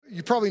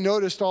you probably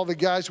noticed all the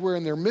guys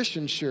wearing their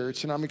mission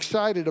shirts, and I'm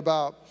excited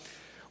about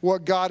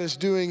what God is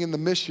doing in the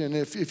mission.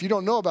 If you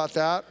don't know about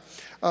that,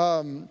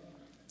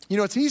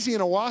 it's easy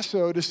in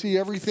Owasso to see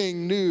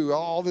everything new,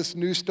 all this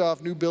new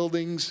stuff, new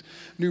buildings,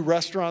 new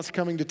restaurants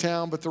coming to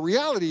town. But the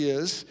reality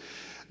is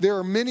there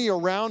are many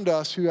around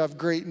us who have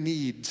great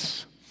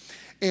needs.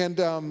 And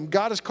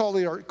God has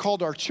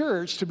called our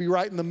church to be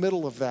right in the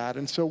middle of that.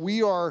 And so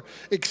we are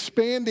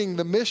expanding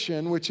the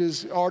mission, which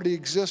already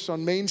exists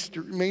on Main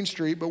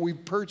Street, but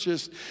we've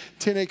purchased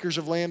 10 acres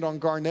of land on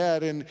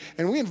Garnett. And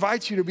we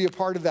invite you to be a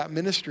part of that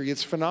ministry.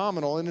 It's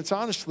phenomenal. And it's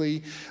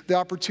honestly the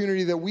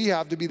opportunity that we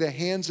have to be the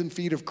hands and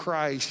feet of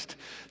Christ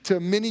to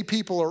many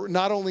people,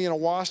 not only in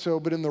Owasso,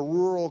 but in the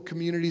rural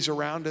communities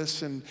around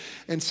us. And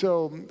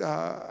so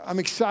I'm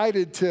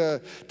excited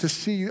to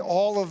see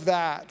all of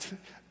that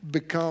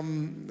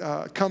come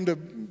to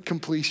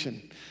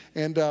completion.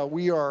 And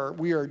we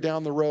are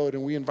down the road,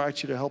 and we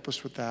invite you to help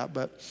us with that.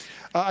 But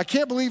I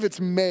can't believe it's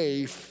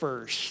May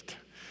 1st.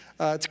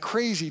 It's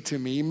crazy to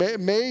me.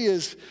 May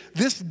is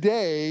this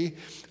day,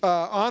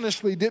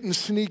 honestly didn't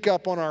sneak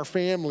up on our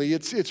family.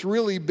 It's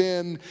really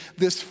been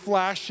this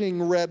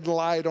flashing red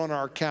light on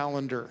our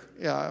calendar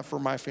for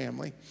my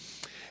family.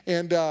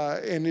 And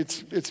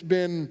it's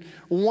been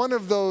one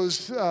of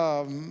those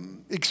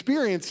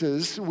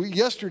experiences.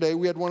 Yesterday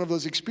we had one of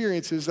those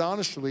experiences.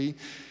 Honestly,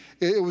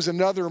 it was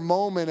another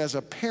moment as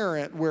a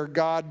parent where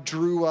God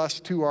drew us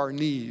to our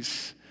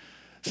knees,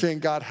 saying,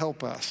 "God,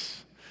 help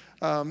us."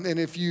 And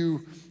if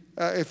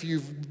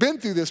you've been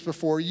through this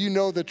before, you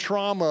know the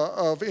trauma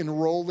of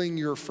enrolling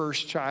your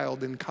first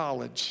child in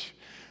college.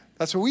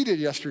 That's what we did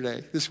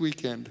this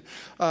weekend,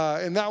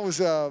 and that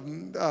was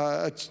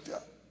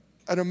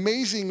an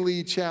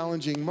amazingly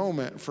challenging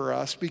moment for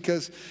us,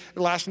 because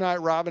last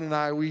night Robin and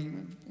I, we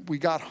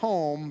got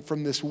home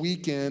from this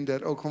weekend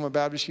at Oklahoma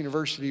Baptist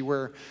University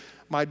where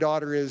my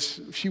daughter is.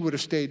 She would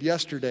have stayed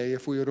yesterday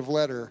if we would have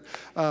let her.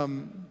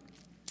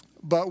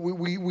 But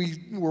we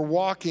were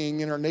walking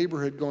in our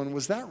neighborhood going,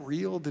 was that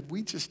real? Did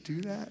we just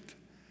do that?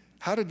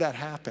 How did that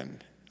happen?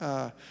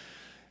 And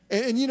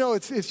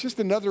it's just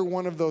another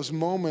one of those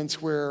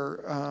moments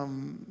where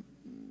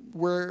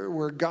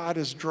God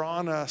has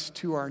drawn us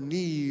to our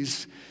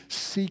knees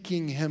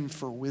seeking him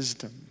for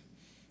wisdom.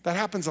 That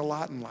happens a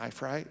lot in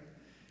life, right?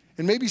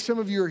 And maybe some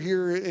of you are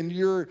here and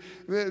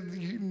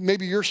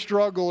maybe your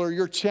struggle or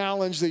your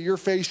challenge that you're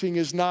facing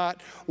is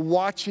not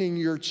watching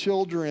your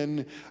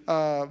children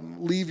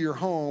leave your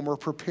home or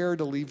prepare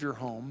to leave your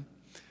home.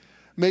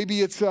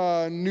 Maybe it's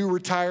a new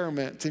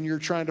retirement and you're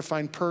trying to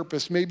find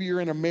purpose. Maybe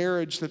you're in a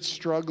marriage that's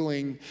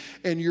struggling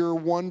and you're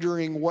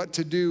wondering what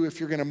to do if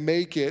you're going to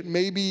make it.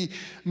 Maybe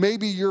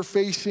you're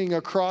facing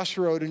a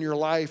crossroad in your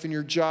life, in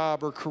your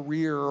job or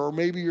career, or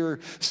maybe you're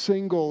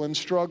single and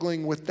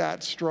struggling with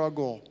that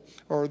struggle,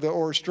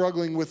 or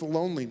struggling with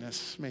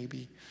loneliness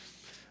maybe.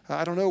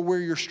 I don't know where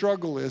your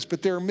struggle is,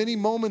 but there are many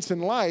moments in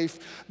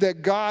life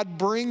that God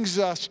brings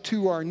us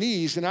to our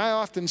knees. And I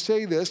often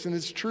say this, and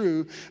it's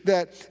true,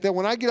 that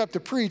when I get up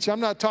to preach, I'm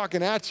not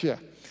talking at you.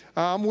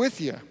 I'm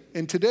with you.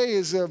 And today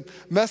is a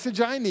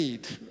message I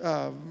need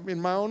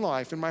in my own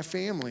life, in my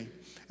family,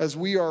 as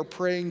we are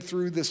praying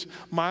through this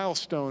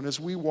milestone, as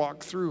we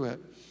walk through it.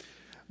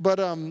 But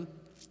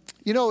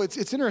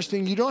it's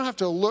interesting. You don't have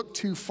to look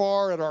too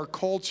far at our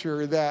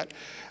culture that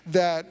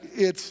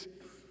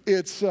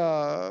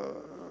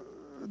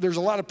there's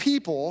a lot of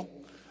people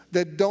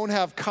that don't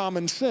have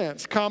common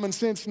sense. Common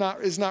sense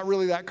is not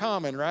really that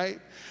common, right?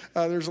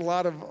 There's a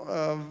lot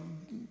of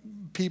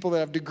people that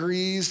have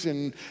degrees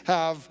and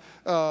have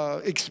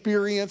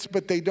experience,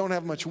 but they don't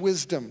have much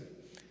wisdom.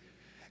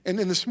 And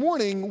this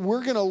morning,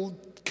 we're going to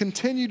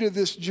continue to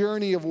this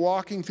journey of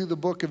walking through the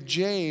book of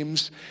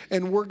James,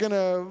 and we're going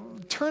to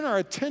turn our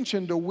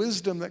attention to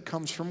wisdom that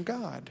comes from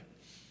God.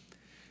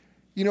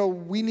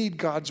 We need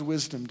God's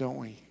wisdom, don't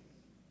we?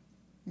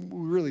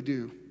 We really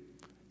do.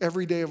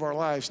 Every day of our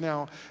lives.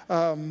 Now,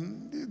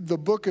 the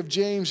book of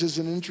James is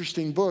an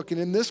interesting book.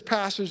 And in this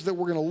passage that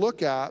we're going to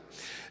look at,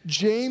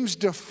 James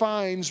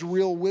defines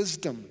real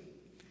wisdom.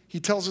 He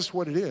tells us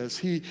what it is.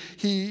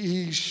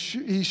 He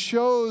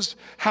shows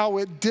how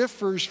it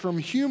differs from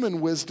human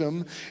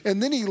wisdom.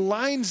 And then he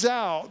lines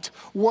out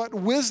what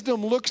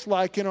wisdom looks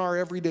like in our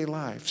everyday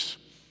lives.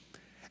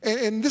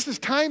 And this is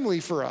timely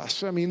for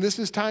us. I mean, this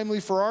is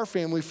timely for our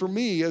family, for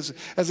me as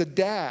a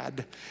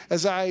dad,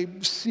 as I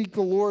seek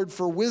the Lord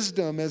for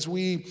wisdom as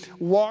we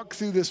walk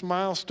through this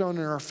milestone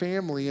in our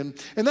family. And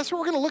that's what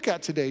we're going to look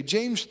at today.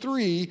 James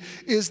 3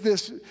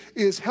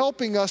 is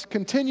helping us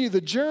continue the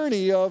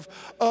journey of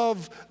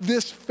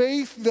this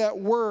faith that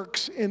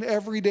works in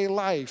everyday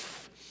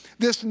life,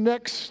 this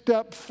next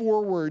step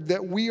forward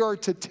that we are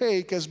to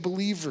take as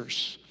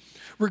believers.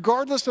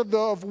 Regardless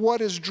of what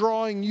is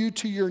drawing you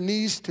to your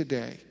knees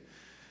today,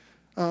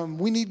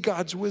 we need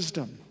God's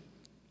wisdom.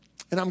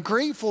 And I'm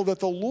grateful that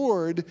the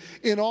Lord,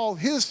 in all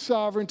his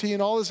sovereignty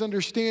and all his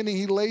understanding,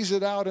 he lays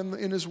it out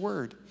in his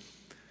word.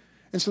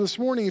 And so this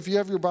morning, if you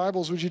have your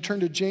Bibles, would you turn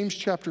to James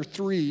chapter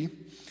 3?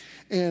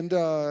 And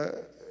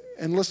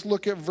And let's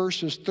look at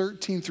verses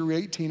 13 through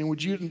 18. And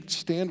would you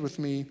stand with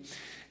me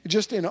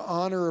just in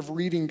honor of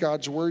reading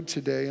God's word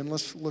today? And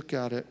let's look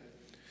at it,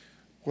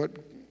 what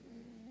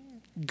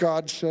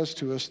God says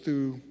to us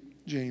through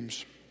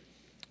James.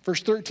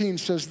 Verse 13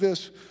 says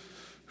this,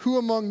 "Who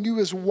among you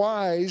is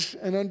wise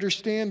and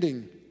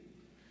understanding?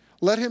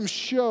 Let him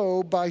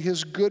show by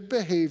his good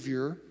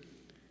behavior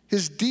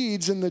his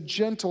deeds in the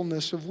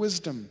gentleness of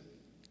wisdom.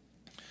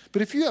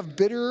 But if you have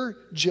bitter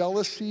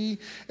jealousy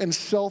and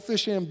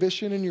selfish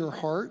ambition in your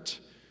heart,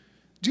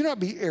 do not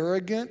be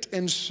arrogant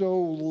and so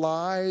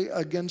lie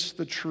against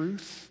the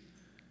truth.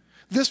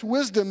 This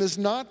wisdom is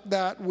not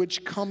that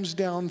which comes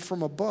down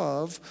from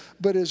above,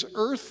 but is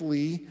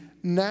earthly,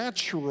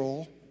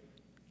 natural,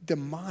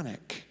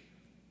 demonic.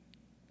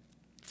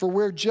 For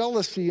where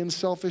jealousy and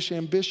selfish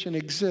ambition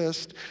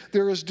exist,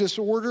 there is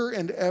disorder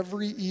and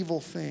every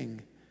evil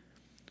thing.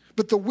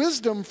 But the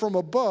wisdom from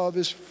above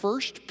is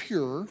first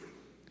pure,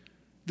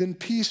 then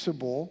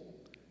peaceable,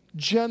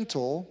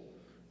 gentle,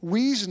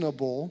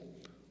 reasonable,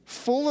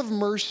 full of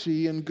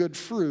mercy and good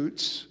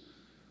fruits,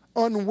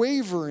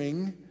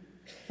 unwavering,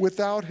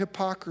 without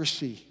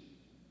hypocrisy.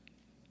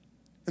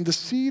 And the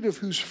seed of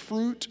whose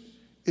fruit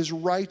is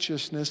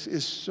righteousness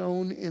is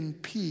sown in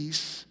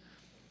peace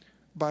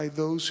by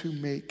those who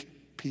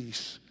make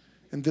peace."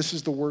 And this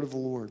is the word of the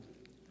Lord.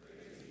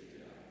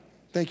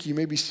 Thank you. You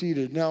may be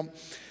seated. Now,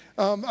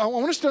 I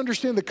want us to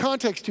understand the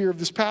context here of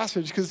this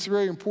passage because it's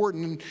very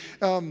important.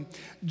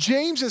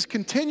 James is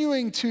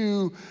continuing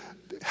to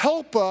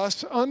help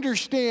us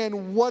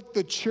understand what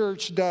the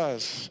church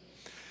does.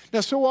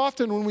 Now, so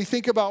often when we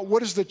think about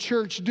what does the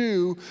church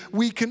do,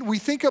 we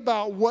think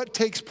about what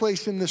takes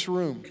place in this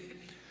room.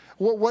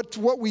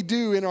 What we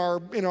do in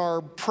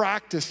our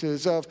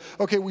practices of,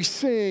 okay, we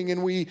sing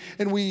and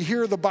we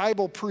hear the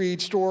Bible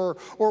preached, or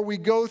we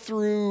go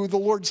through the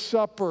Lord's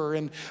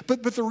Supper,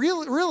 but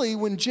really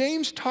when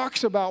James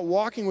talks about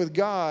walking with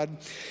God,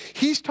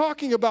 he's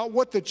talking about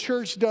what the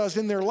church does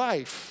in their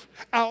life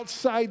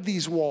outside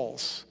these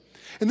walls.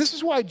 And this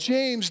is why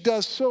James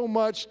does so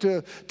much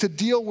to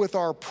deal with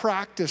our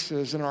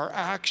practices and our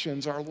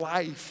actions, our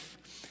life.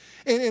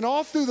 And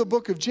all through the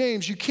book of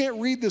James, you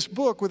can't read this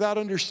book without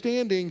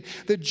understanding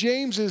that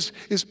James is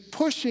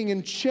pushing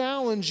and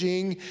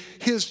challenging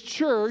his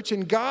church,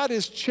 and God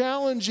is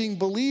challenging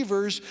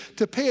believers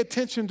to pay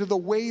attention to the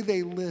way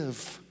they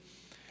live.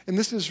 And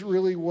this is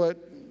really what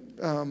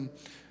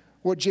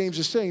James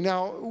is saying.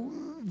 Now,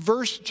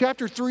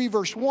 chapter 3,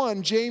 verse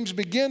 1, James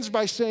begins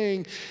by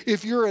saying,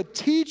 if you're a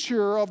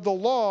teacher of the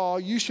law,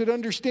 you should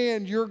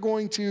understand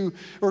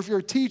or if you're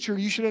a teacher,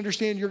 you should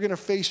understand you're going to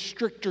face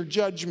stricter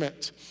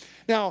judgment.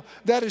 Now,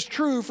 that is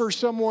true for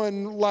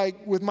someone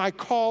like with my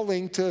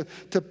calling to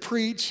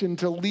preach and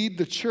to lead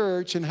the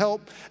church and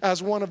help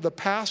as one of the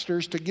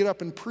pastors to get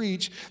up and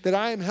preach, that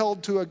I am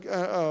held to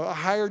a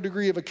higher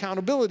degree of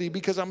accountability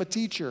because I'm a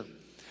teacher.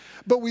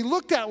 But we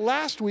looked at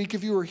last week,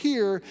 if you were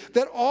here,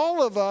 that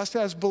all of us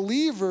as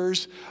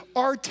believers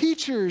are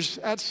teachers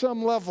at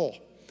some level.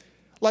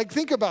 Like,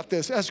 think about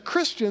this. As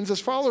Christians, as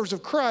followers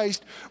of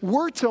Christ,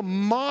 we're to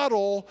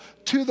model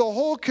to the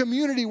whole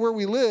community where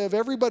we live,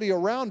 everybody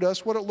around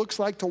us, what it looks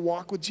like to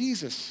walk with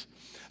Jesus.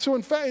 So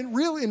in fact, in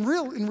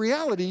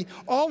reality,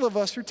 all of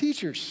us are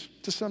teachers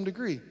to some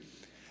degree.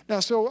 Now,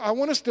 so I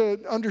want us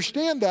to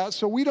understand that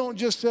so we don't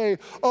just say,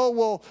 oh,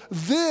 well,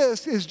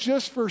 this is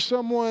just for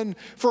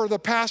the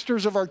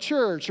pastors of our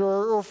church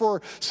or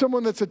for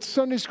someone that's a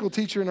Sunday school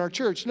teacher in our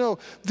church. No,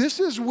 this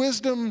is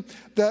wisdom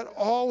that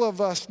all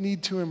of us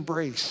need to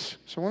embrace.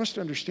 So I want us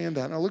to understand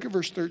that. Now look at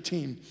verse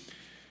 13.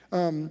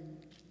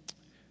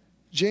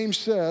 James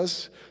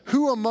says,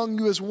 who among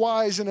you is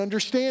wise and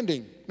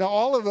understanding? Now,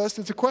 all of us,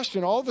 it's a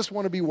question. All of us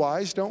want to be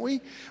wise, don't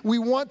we? We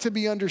want to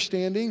be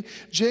understanding.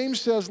 James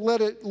says,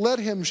 let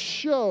him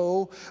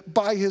show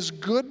by his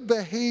good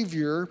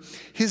behavior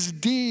his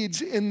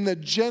deeds in the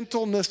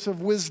gentleness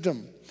of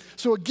wisdom.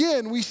 So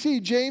again, we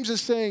see James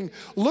is saying,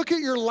 look at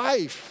your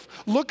life.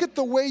 Look at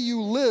the way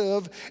you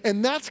live,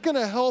 and that's going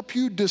to help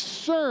you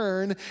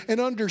discern and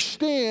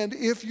understand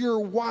if you're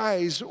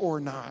wise or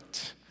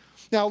not.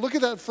 Now, look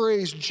at that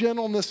phrase,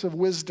 gentleness of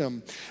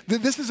wisdom.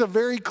 This is a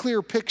very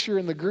clear picture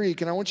in the Greek,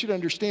 and I want you to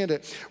understand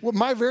it. Well,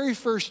 my very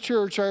first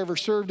church I ever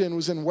served in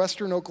was in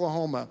Western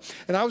Oklahoma,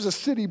 and I was a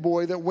city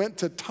boy that went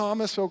to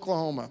Thomas,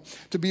 Oklahoma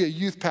to be a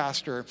youth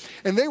pastor,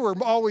 and they were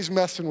always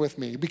messing with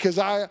me because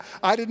I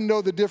didn't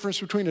know the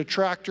difference between a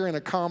tractor and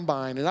a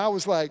combine, and I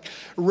was like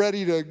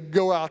ready to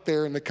go out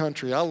there in the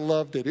country. I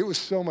loved it. It was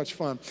so much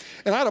fun.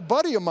 And I had a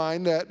buddy of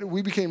mine that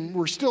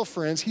we're still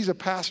friends. He's a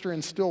pastor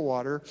in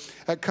Stillwater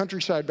at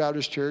Countryside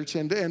Baptist Church,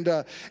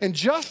 and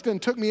Justin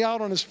took me out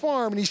on his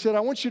farm, and he said,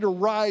 I want you to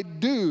ride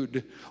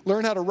Dude,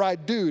 learn how to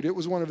ride Dude. It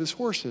was one of his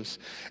horses.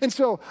 And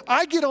so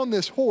I get on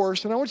this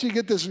horse, and I want you to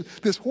get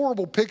this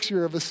horrible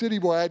picture of a city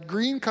boy. I had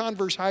green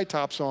Converse high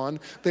tops on.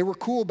 They were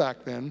cool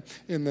back then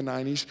in the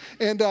 90s.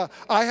 And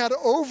I had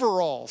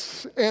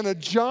overalls and a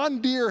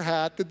John Deere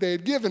hat that they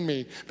had given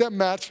me that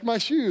matched my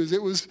shoes.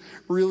 It was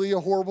really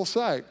a horrible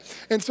sight.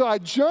 And so I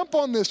jump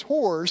on this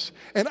horse,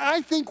 and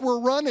I think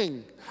we're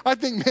running. I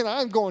think, man,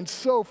 I'm going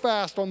so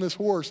fast on this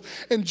horse.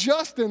 And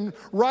Justin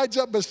rides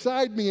up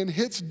beside me and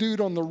hits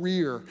dude on the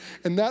rear.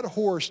 And that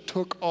horse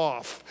took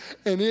off.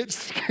 And it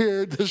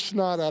scared the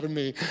snot out of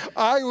me.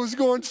 I was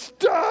going,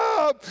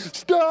 stop,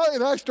 stop.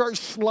 And I start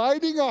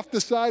sliding off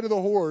the side of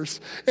the horse.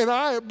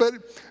 But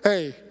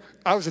hey,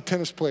 I was a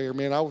tennis player,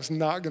 man. I was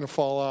not going to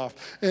fall off.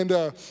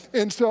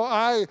 And so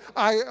I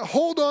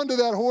hold on to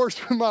that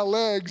horse with my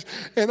legs,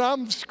 and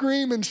I'm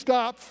screaming,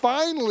 stop.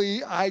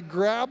 Finally, I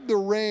grabbed the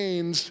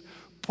reins,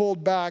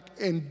 pulled back,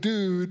 and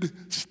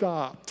dude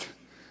stopped.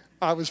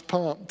 I was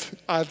pumped.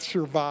 I've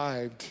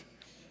survived.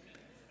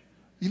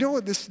 You know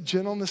what this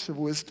gentleness of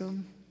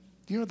wisdom,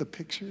 do you know what the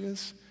picture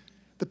is?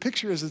 The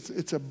picture is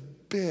it's a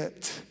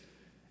bit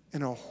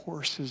in a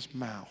horse's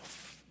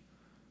mouth.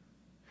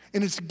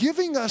 And it's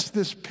giving us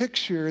this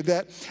picture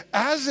that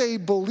as a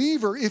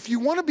believer, if you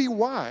want to be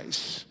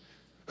wise,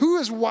 who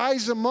is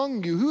wise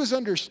among you? Who is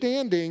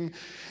understanding?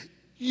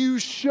 You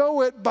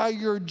show it by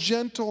your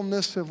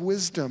gentleness of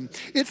wisdom.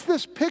 It's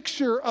this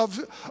picture of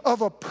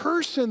a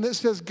person that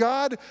says,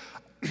 God,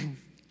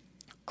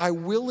 I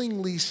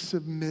willingly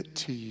submit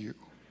to you.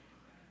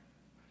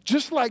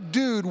 Just like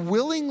dude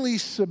willingly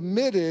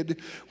submitted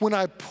when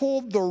I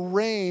pulled the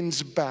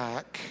reins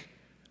back.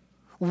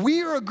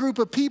 We are a group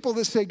of people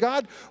that say,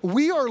 God,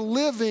 we are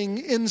living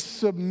in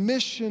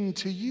submission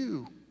to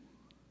you.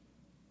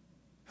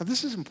 Now,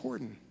 this is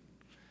important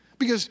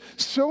because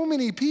so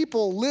many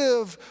people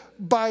live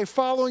by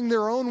following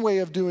their own way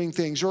of doing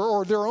things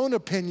or their own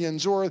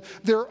opinions or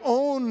their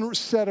own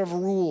set of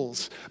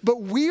rules.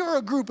 But we are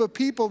a group of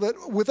people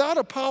that without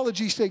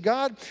apology say,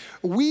 God,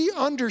 we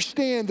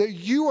understand that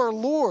you are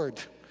Lord.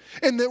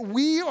 And that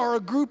we are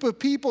a group of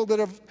people that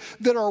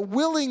are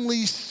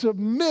willingly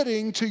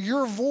submitting to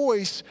your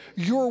voice,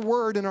 your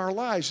word in our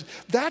lives.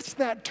 That's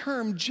that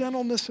term,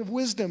 gentleness of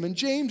wisdom. And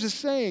James is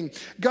saying,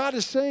 God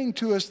is saying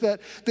to us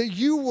that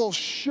you will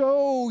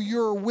show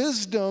your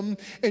wisdom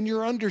and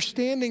your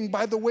understanding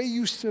by the way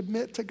you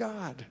submit to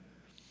God.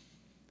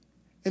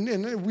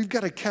 And we've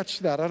got to catch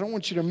that. I don't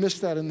want you to miss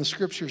that in the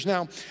scriptures.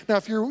 Now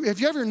if you have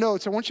your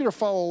notes, I want you to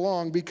follow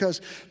along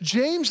because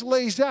James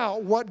lays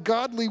out what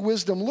godly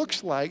wisdom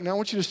looks like. Now I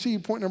want you to see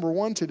point number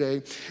 1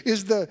 today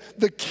is the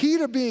key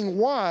to being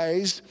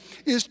wise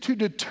is to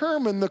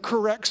determine the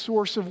correct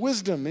source of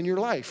wisdom in your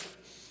life.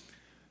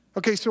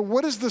 Okay, so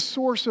what is the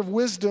source of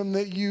wisdom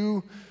that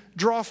you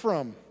draw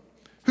from?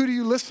 Who do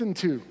you listen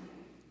to?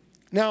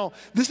 Now,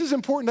 this is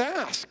important to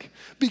ask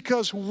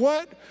because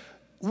what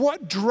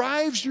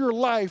drives your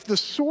life, the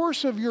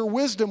source of your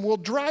wisdom will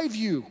drive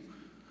you,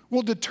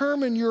 will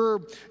determine your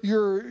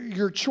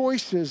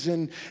choices.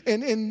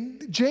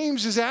 And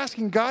James is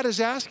asking, God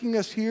is asking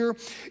us here,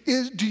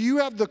 do you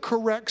have the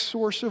correct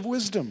source of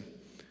wisdom?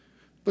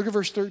 Look at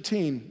verse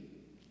 13.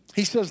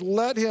 He says,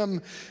 let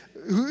him,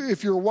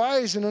 if you're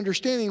wise and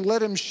understanding,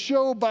 let him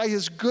show by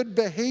his good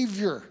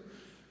behavior.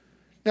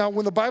 Now,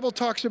 when the Bible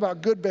talks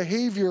about good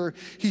behavior,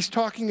 he's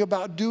talking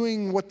about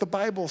doing what the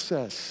Bible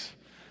says.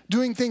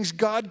 Doing things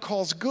God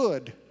calls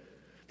good.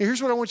 Now, here's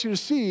what I want you to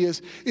see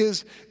is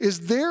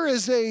there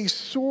is a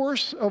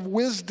source of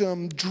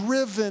wisdom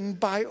driven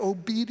by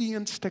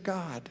obedience to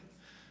God.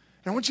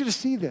 And I want you to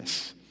see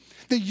this.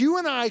 That you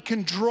and I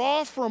can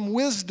draw from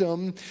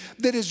wisdom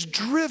that is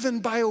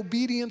driven by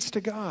obedience to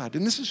God.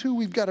 And this is who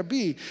we've got to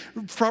be.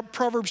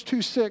 Proverbs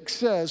 2:6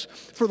 says,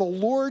 for the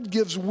Lord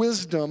gives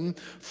wisdom,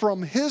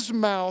 from his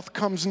mouth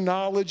comes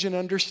knowledge and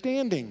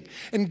understanding.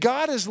 And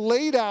God has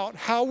laid out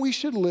how we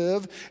should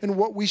live and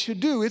what we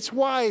should do. It's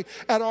why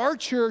at our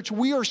church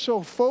we are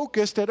so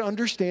focused at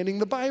understanding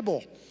the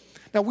Bible.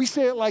 Now, we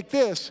say it like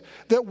this,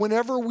 that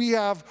whenever we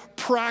have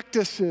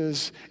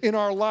practices in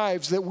our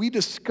lives that we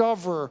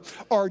discover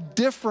are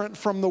different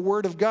from the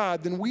Word of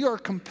God, then we are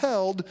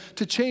compelled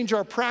to change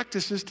our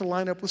practices to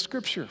line up with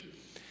Scripture.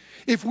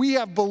 If we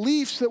have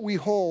beliefs that we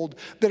hold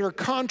that are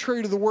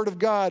contrary to the Word of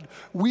God,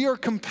 we are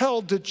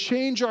compelled to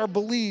change our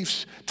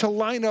beliefs to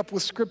line up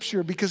with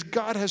Scripture because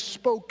God has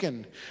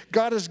spoken.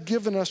 God has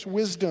given us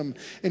wisdom,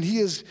 and He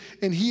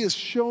has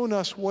shown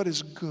us what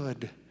is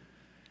good.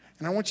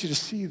 And I want you to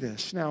see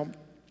this. Now,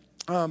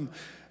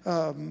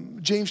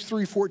 James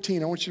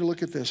 3:14, I want you to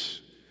look at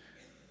this.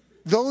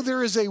 Though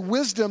there is a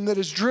wisdom that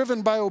is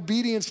driven by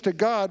obedience to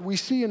God, we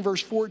see in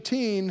verse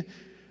 14,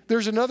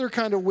 there's another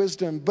kind of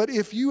wisdom. But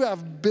if you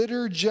have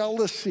bitter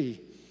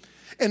jealousy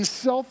and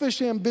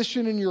selfish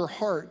ambition in your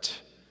heart,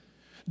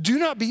 do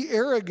not be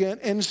arrogant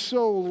and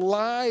so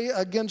lie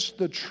against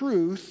the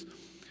truth.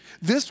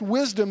 This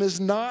wisdom is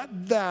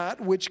not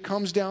that which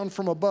comes down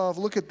from above,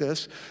 look at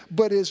this,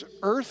 but is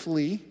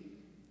earthly,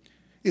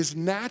 is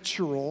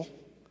natural,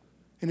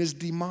 and is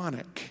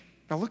demonic.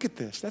 Now look at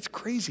this, that's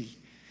crazy.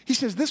 He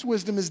says this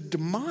wisdom is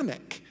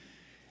demonic.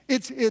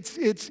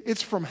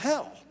 It's from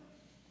hell.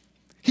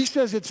 He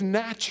says it's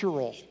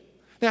natural.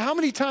 Now, how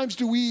many times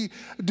do we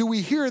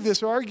hear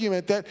this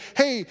argument that,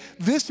 hey,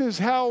 this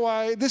is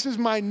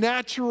my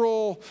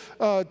natural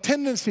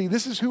tendency,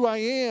 this is who I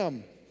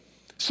am.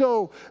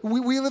 So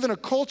we live in a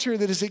culture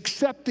that is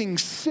accepting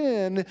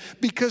sin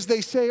because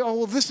they say, oh,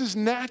 well, this is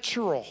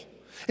natural.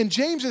 And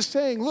James is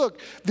saying, look,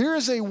 there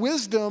is a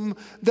wisdom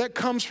that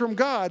comes from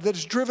God, that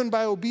is driven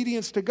by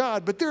obedience to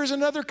God. But there is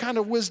another kind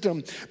of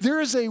wisdom. There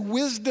is a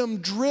wisdom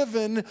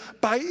driven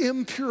by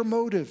impure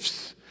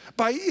motives,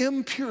 by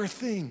impure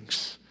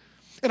things.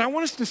 And I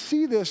want us to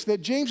see this,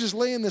 that James is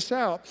laying this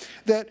out,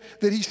 that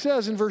he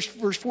says in verse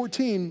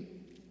 14,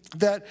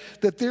 that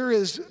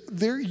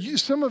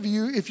some of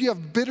you, if you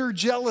have bitter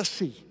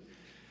jealousy,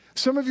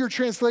 some of your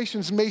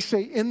translations may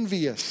say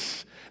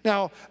envious.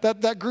 Now,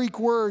 that Greek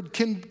word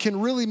can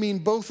really mean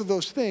both of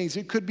those things.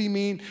 It could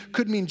mean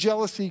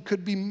jealousy,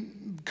 could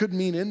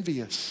mean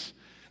envious.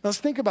 Now, let's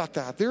think about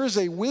that. There is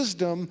a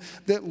wisdom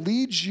that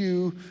leads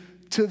you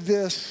to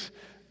this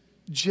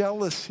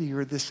jealousy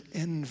or this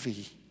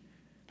envy.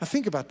 Now,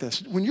 think about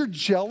this. When you're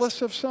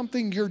jealous of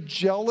something, you're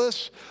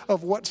jealous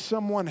of what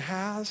someone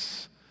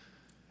has.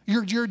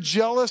 You're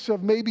jealous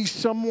of maybe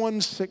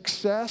someone's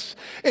success.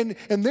 And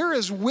there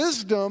is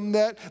wisdom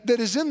that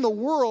is in the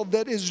world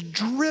that is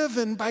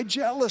driven by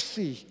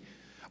jealousy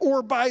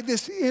or by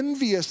this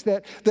envious,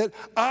 that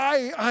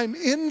I'm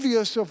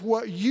envious of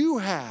what you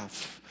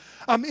have.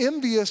 I'm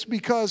envious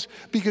because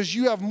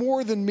you have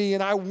more than me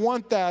and I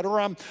want that.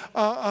 Or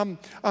I'm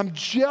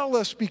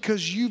jealous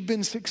because you've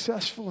been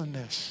successful in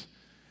this.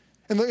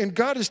 And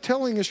God is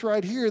telling us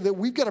right here that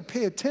we've got to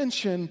pay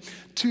attention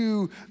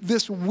to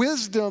this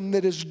wisdom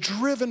that is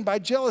driven by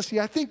jealousy.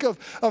 I think of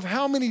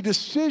how many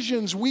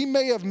decisions we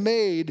may have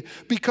made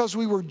because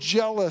we were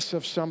jealous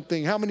of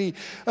something. How many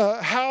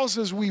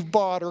houses we've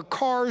bought or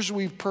cars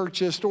we've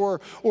purchased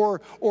or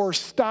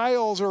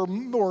styles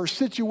or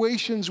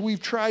situations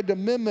we've tried to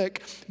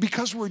mimic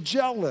because we're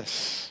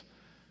jealous.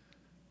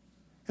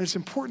 And it's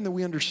important that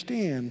we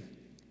understand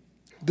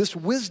this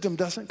wisdom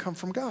doesn't come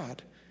from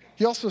God.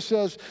 He also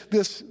says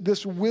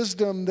this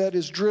wisdom that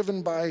is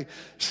driven by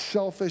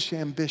selfish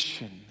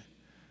ambition,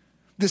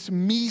 this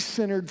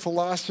me-centered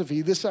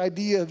philosophy, this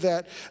idea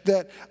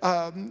that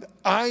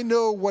I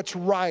know what's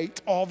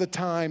right all the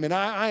time and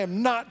I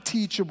am not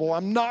teachable.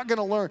 I'm not going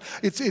to learn.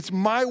 It's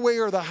my way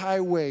or the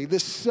highway.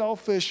 This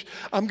selfish,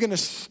 I'm going to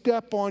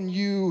step on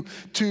you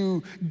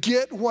to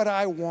get what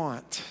I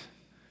want.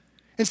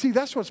 And see,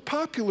 that's what's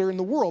popular in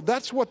the world.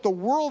 That's what the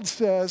world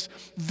says.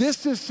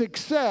 This is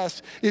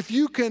success. If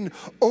you can,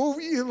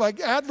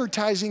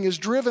 advertising is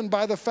driven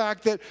by the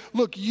fact that,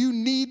 look, you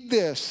need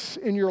this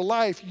in your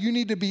life. You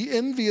need to be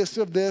envious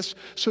of this,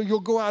 so you'll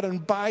go out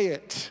and buy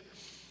it.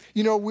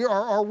 You know,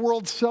 our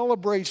world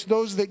celebrates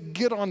those that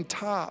get on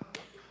top.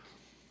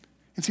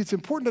 And see, it's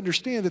important to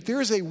understand that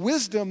there is a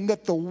wisdom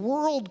that the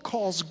world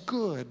calls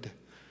good,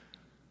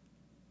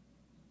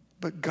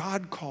 but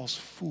God calls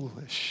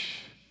foolish.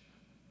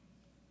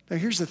 Now,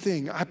 here's the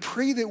thing. I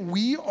pray that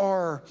we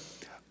are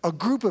a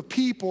group of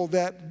people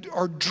that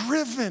are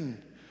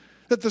driven,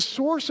 that the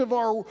source of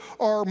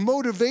our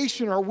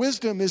motivation, our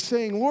wisdom is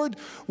saying, Lord,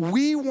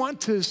 we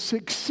want to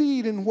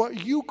succeed in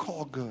what you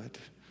call good,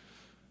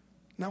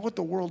 not what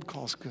the world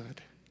calls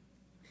good.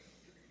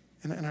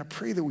 And I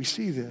pray that we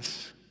see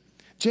this.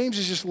 James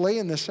is just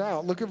laying this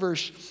out. Look at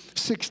verse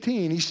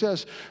 16. He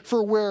says,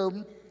 for where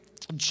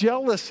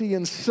jealousy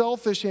and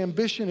selfish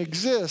ambition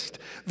exist,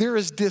 there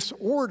is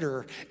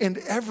disorder and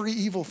every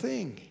evil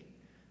thing.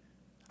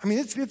 I mean,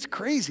 it's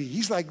crazy.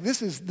 He's like,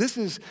 this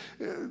is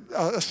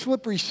a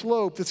slippery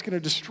slope that's going to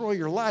destroy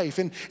your life.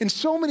 And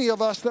so many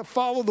of us that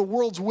follow the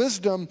world's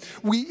wisdom,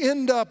 we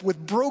end up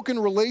with broken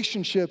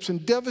relationships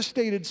and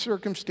devastated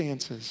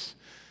circumstances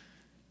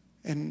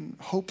and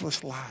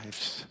hopeless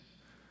lives.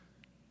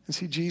 And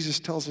see, Jesus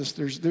tells us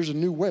there's a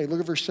new way. Look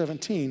at verse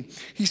 17.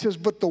 He says,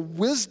 but the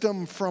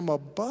wisdom from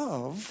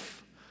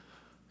above,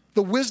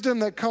 the wisdom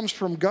that comes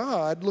from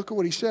God, look at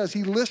what he says.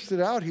 He lists it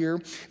out here,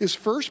 is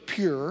first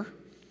pure,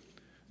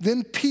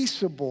 then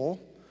peaceable,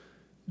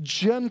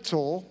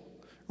 gentle,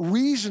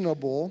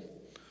 reasonable,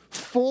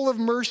 full of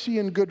mercy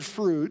and good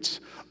fruits,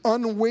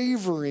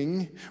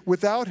 unwavering,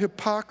 without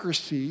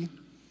hypocrisy.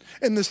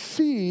 And the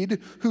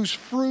seed whose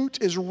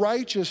fruit is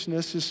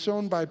righteousness is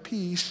sown by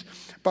peace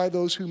by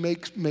those who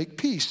make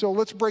peace. So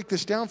let's break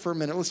this down for a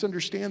minute. Let's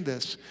understand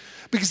this.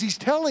 Because he's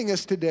telling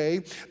us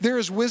today there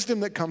is wisdom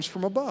that comes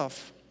from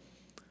above.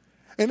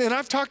 And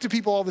I've talked to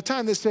people all the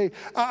time that say,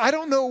 I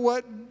don't know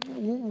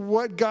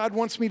what God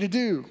wants me to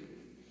do.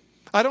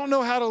 I don't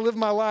know how to live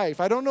my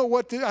life. I don't know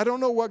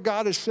what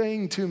God is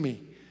saying to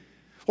me.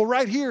 Well,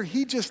 right here,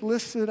 he just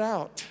lists it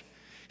out.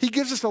 He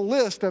gives us a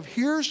list of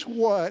here's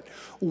what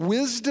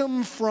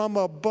wisdom from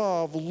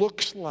above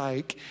looks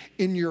like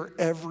in your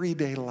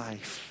everyday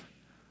life.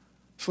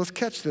 So let's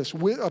catch this.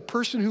 A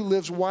person who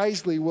lives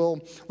wisely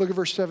will, look at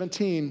verse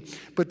 17,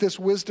 but this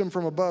wisdom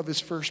from above is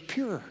first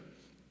pure.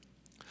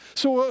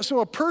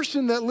 So a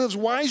person that lives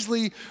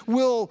wisely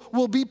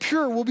will be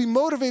pure, will be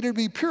motivated to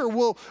be pure,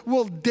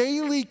 will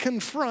daily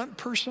confront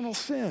personal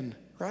sin,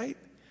 right?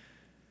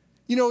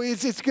 You know,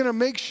 it's going to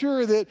make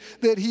sure that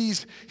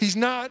he's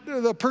not,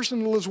 the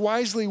person that lives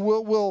wisely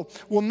will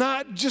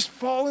not just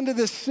fall into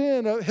this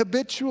sin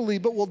habitually,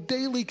 but will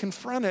daily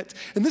confront it.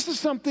 And this is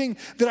something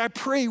that I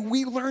pray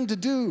we learn to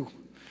do.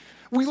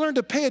 We learn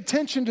to pay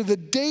attention to the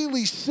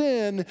daily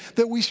sin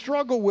that we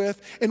struggle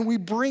with, and we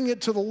bring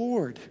it to the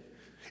Lord.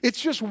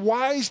 It's just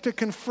wise to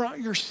confront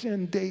your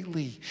sin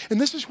daily. And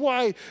this is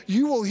why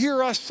you will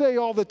hear us say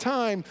all the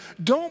time,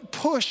 don't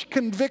push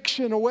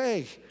conviction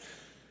away.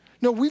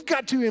 No, we've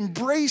got to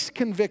embrace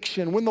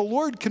conviction. When the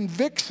Lord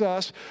convicts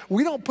us,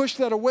 we don't push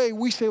that away.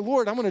 We say,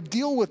 Lord, I'm going to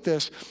deal with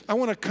this. I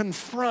want to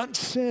confront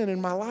sin in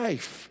my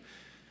life.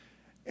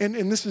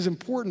 And this is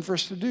important for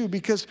us to do,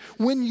 because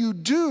when you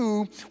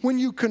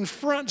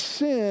confront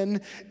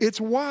sin,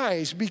 it's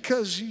wise,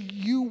 because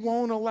you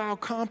won't allow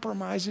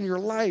compromise in your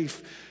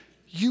life.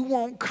 You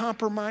won't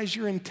compromise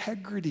your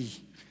integrity.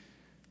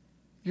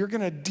 You're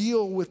going to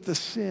deal with the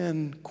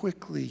sin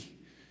quickly.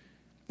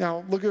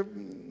 Now, look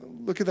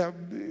at that.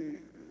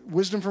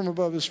 Wisdom from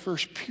above is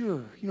first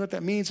pure. You know what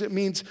that means? It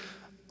means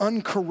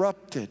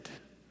uncorrupted,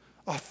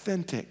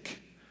 authentic.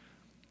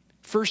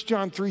 1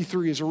 John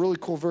 3:3 is a really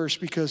cool verse,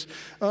 because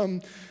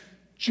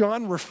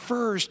John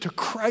refers to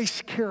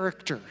Christ's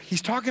character.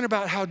 He's talking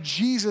about how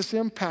Jesus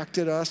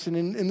impacted us. And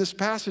in this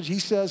passage, he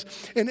says,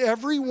 and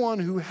everyone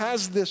who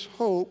has this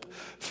hope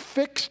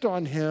fixed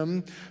on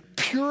him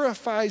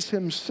purifies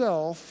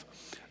himself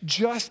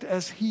just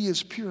as he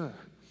is pure.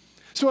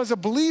 So as a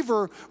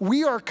believer,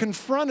 we are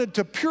confronted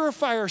to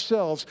purify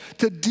ourselves,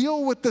 to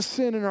deal with the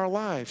sin in our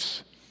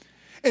lives.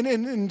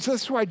 And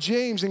that's why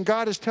James, and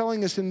God is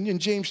telling us in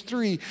James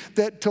 3,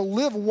 that to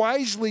live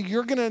wisely,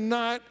 you're going to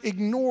not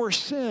ignore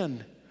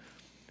sin.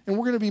 And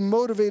we're going to be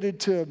motivated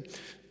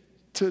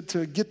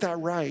to get that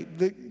right.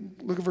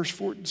 Look at verse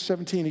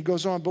 17. He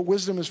goes on, but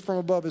wisdom is from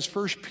above, is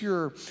first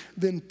pure,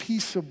 then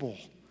peaceable.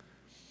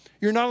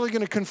 You're not only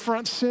going to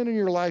confront sin in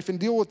your life and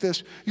deal with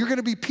this, you're going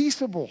to be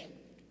peaceable.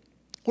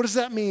 What does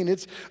that mean?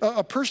 It's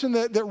a person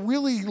that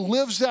really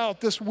lives out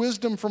this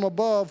wisdom from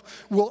above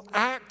will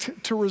act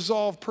to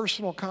resolve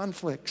personal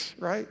conflicts,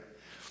 right?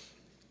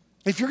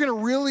 If you're going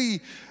to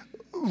really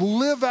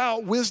live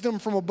out wisdom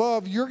from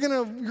above, you're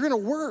going to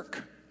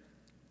work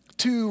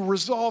to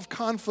resolve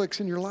conflicts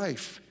in your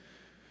life.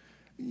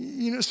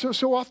 You know,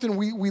 so often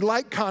we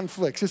like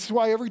conflicts. This is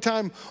why every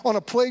time on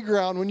a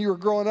playground when you were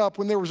growing up,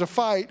 when there was a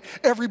fight,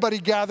 everybody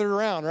gathered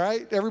around,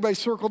 right? Everybody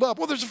circled up.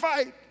 Well, there's a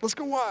fight. Let's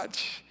go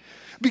watch.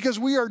 Because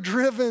we are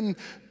driven,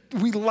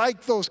 we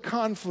like those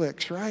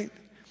conflicts, right?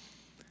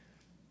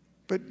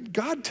 But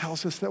God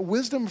tells us that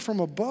wisdom from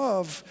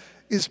above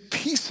is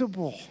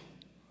peaceable.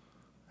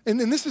 And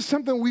this is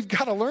something we've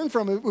got to learn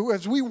from.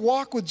 As we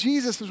walk with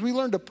Jesus, as we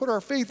learn to put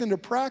our faith into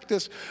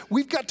practice,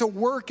 we've got to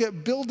work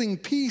at building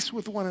peace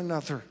with one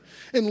another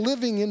and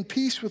living in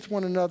peace with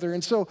one another.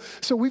 And so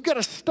we've got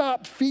to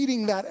stop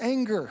feeding that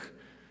anger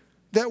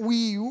that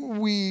we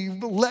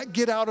let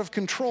get out of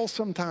control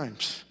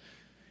sometimes.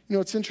 You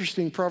know, it's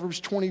interesting.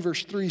 Proverbs 20,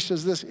 verse 3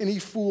 says this, any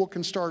fool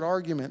can start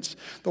arguments.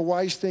 The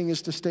wise thing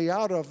is to stay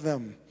out of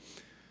them.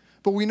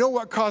 But we know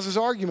what causes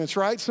arguments,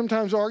 right?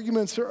 Sometimes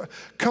arguments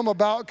come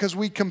about because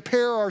we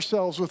compare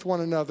ourselves with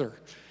one another.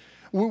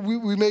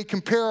 We may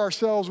compare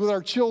ourselves with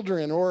our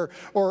children, or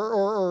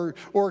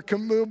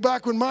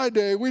back when my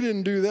day, we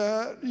didn't do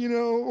that, you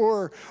know,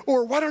 or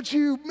why don't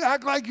you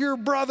act like your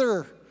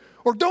brother?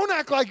 Or don't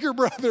act like your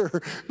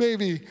brother,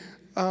 maybe.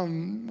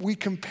 We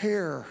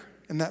compare.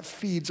 And that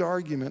feeds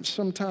arguments.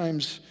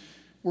 Sometimes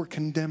we're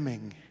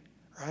condemning,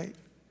 right?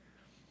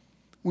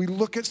 We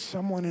look at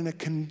someone in a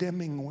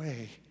condemning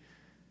way.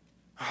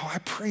 Oh, I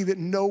pray that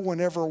no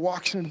one ever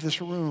walks into this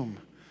room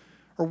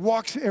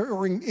or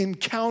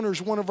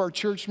encounters one of our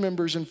church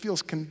members and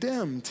feels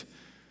condemned.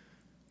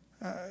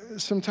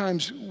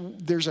 Sometimes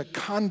there's a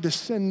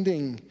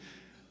condescending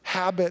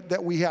habit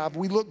that we have.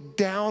 We look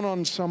down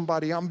on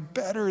somebody. I'm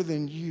better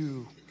than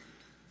you.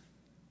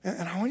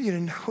 And I want you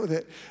to know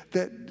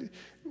that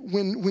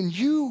when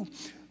you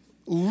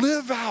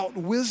live out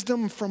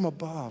wisdom from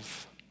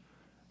above,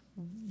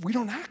 we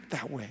don't act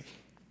that way.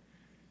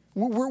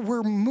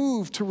 We're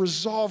moved to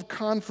resolve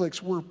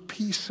conflicts. We're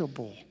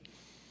peaceable.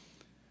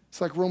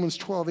 It's like Romans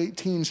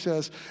 12:18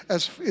 says,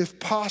 if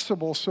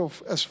possible, so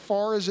as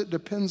far as it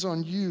depends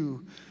on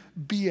you,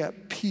 be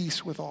at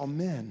peace with all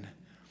men.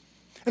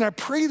 And I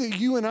pray that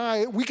you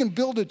and we can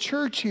build a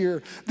church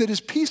here that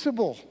is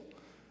peaceable,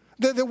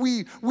 that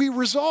we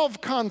resolve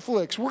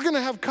conflicts. We're going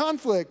to have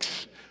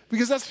conflicts,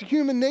 because that's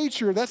human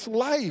nature, that's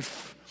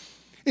life.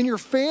 In your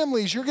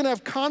families, you're going to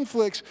have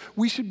conflicts.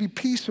 We should be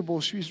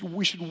peaceable.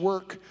 We should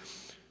work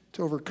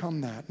to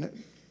overcome that.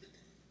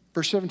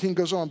 Verse 17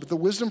 goes on, but the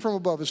wisdom from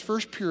above is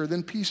first pure,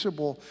 then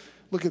peaceable.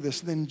 Look at this,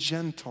 then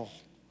gentle.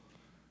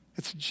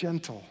 It's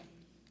gentle.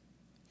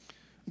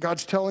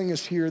 God's telling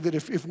us here that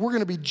if we're going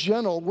to be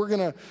gentle, we're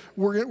going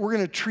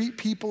to treat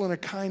people in a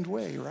kind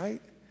way,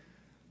 right?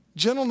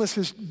 Gentleness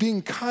is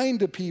being kind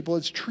to people.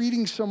 It's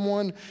treating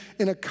someone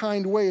in a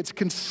kind way. It's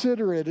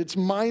considerate. It's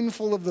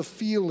mindful of the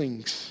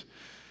feelings.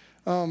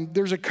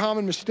 There's a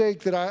common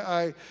mistake that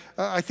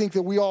I think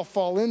that we all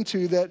fall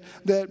into,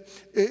 that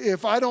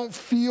if I don't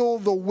feel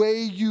the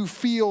way you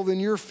feel, then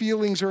your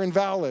feelings are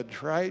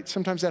invalid, right?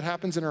 Sometimes that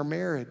happens in our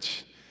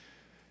marriage.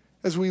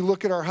 As we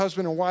look at our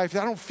husband and wife,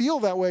 I don't feel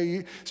that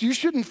way, so you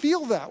shouldn't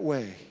feel that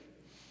way.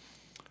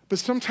 But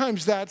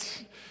sometimes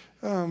that's,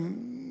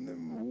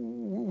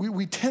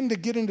 we tend to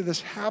get into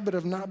this habit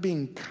of not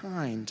being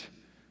kind.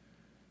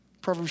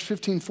 Proverbs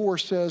 15:4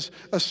 says,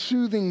 a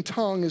soothing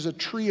tongue is a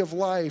tree of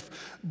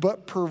life,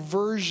 but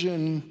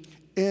perversion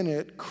in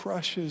it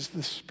crushes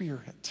the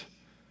spirit.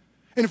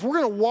 And if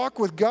we're going to walk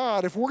with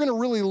God, if we're going to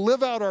really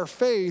live out our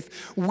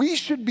faith, we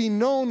should be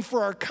known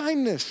for our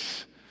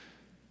kindness,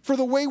 for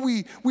the way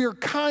we are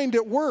kind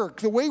at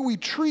work, the way we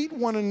treat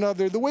one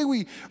another, the way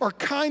we are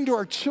kind to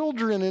our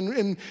children,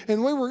 and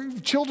the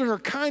way children are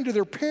kind to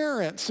their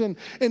parents.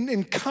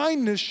 And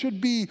kindness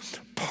should be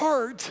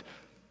part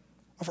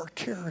of our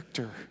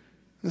character.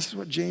 This is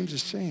what James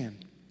is saying.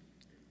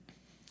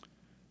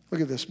 Look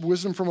at this.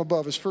 Wisdom from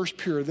above is first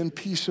pure, then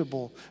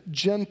peaceable,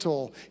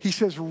 gentle. He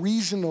says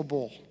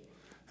reasonable.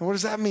 And what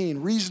does that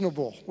mean?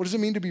 Reasonable. What does it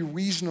mean to be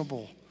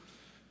reasonable?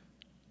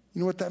 You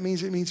know what that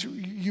means? It means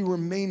you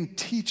remain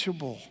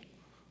teachable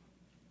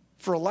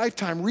for a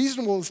lifetime.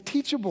 Reasonable is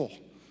teachable.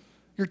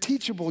 You're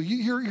teachable.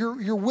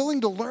 You're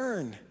willing to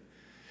learn.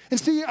 And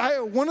see,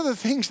 one of the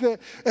things that,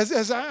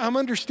 as I'm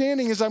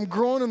understanding as I'm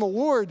growing in the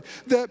Lord,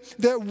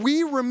 that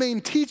we remain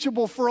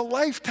teachable for a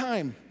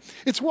lifetime.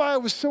 It's why I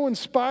was so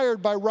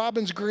inspired by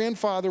Robin's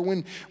grandfather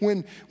when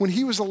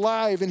he was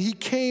alive, and he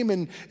came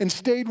and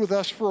stayed with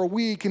us for a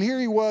week. And here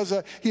he was,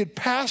 he had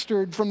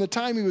pastored from the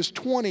time he was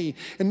 20,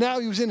 and now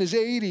he was in his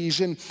 80s.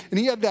 And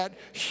he had that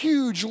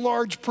huge,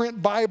 large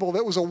print Bible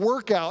that was a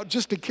workout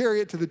just to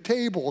carry it to the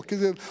table, because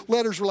the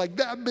letters were like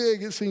that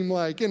big, it seemed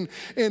like. And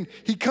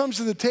he comes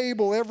to the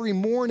table every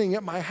morning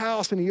at my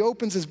house, and he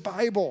opens his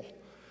Bible.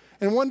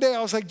 And one day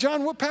I was like,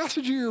 John, what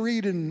passage are you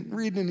reading?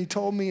 And he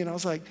told me, and I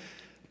was like,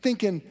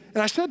 thinking,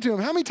 and I said to him,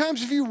 how many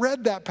times have you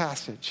read that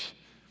passage?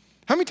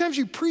 How many times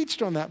you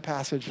preached on that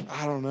passage?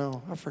 I don't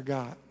know, I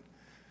forgot.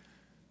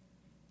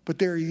 But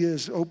there he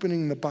is,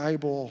 opening the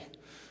Bible,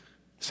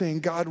 saying,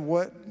 God,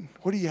 what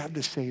do you have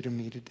to say to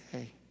me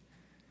today?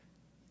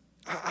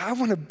 I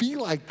want to be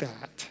like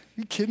that. Are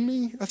you kidding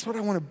me? That's what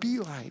I want to be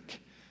like.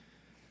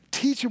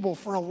 Teachable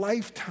for a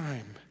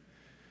lifetime.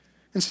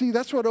 And see,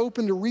 that's what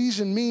open to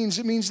reason means.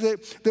 It means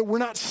that we're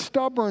not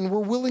stubborn. We're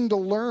willing to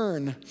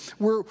learn.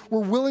 We're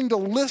willing to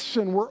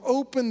listen. We're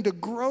open to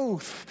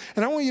growth.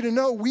 And I want you to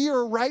know, we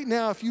are right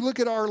now, if you look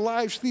at our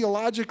lives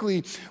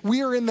theologically,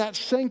 we are in that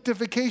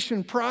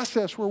sanctification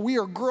process where we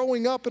are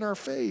growing up in our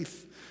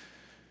faith.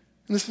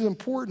 And this is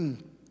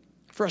important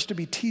for us to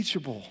be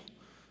teachable,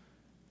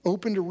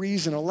 open to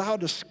reason, allow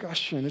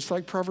discussion. It's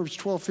like Proverbs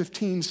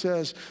 12:15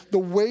 says, the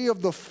way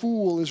of the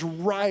fool is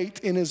right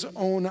in his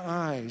own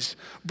eyes,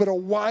 but a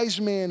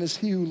wise man is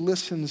he who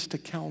listens to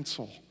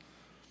counsel.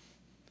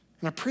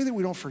 And I pray that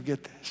we don't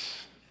forget this.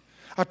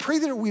 I pray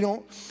that we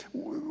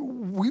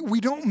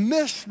don't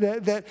miss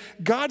that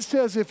God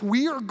says if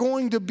we are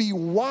going to be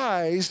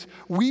wise,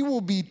 we will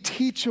be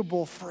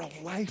teachable for a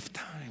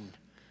lifetime.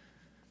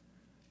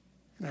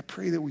 And I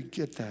pray that we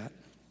get that.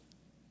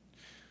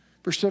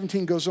 Verse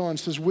 17 goes on,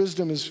 says,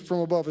 wisdom is from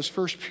above is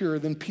first pure,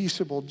 then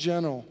peaceable,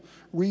 gentle,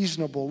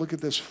 reasonable. Look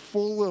at this,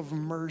 full of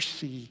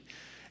mercy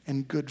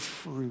and good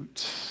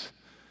fruits.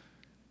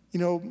 You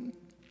know,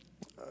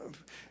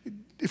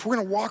 if we're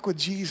going to walk with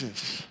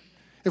Jesus,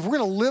 if we're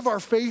going to live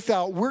our faith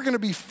out, we're going to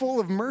be full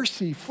of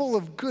mercy, full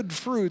of good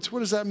fruits.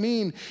 What does that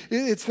mean?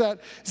 It's that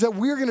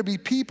we're going to be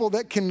people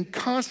that can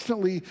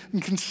constantly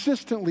and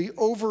consistently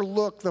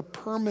overlook the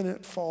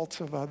permanent faults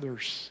of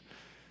others.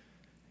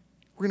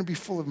 We're going to be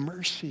full of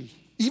mercy.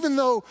 Even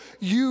though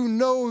you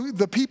know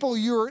the people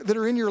that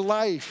are in your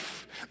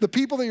life, the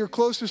people that you're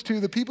closest to,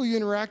 the people you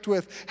interact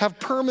with have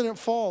permanent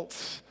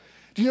faults.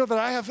 Do you know that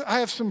I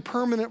have some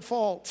permanent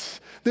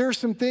faults? There are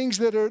some things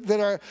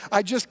that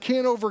I just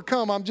can't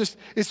overcome.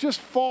 It's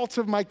just faults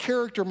of my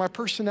character, my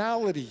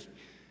personality.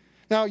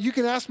 Now, you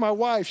can ask my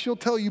wife. She'll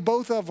tell you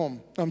both of them.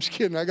 I'm just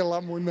kidding. I got a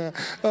lot more than that.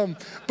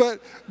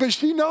 But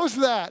she knows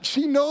that.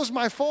 She knows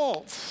my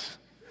faults.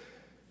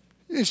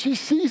 And she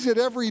sees it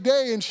every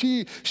day, and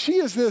she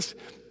is this,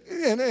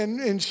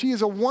 and she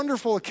is a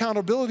wonderful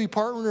accountability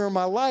partner in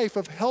my life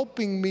of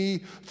helping me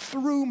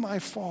through my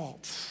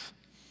faults.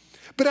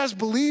 But as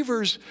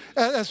believers,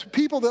 as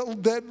people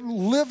that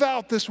live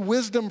out this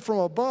wisdom from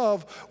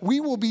above,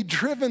 we will be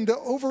driven to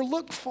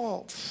overlook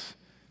faults,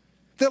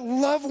 that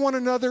love one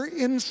another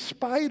in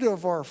spite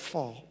of our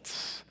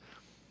faults.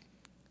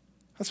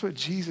 That's what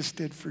Jesus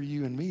did for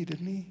you and me,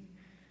 didn't he?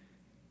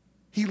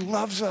 He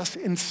loves us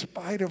in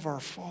spite of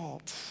our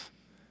faults.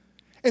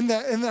 And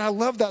then I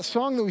love that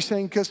song that we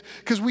sang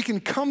because we can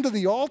come to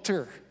the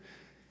altar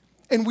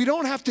and we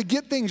don't have to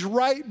get things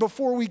right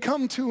before we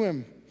come to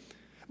him.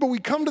 But we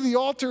come to the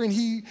altar and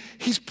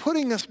he's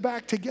putting us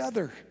back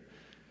together.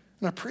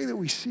 And I pray that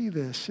we see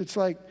this. It's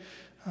like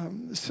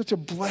such a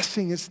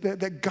blessing. It's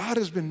that God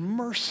has been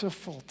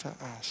merciful to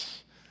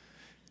us.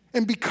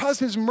 And because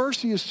his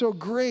mercy is so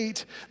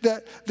great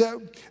that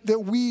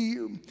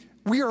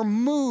we are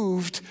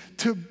moved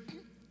to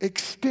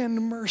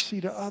extend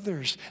mercy to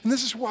others. And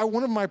this is why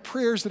one of my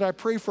prayers that I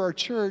pray for our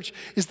church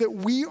is that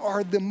we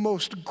are the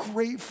most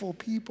grateful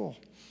people.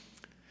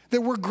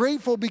 That we're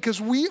grateful because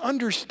we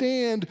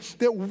understand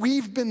that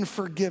we've been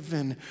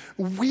forgiven.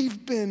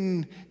 We've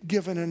been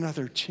given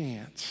another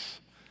chance.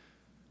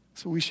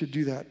 So we should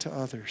do that to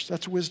others.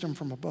 That's wisdom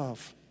from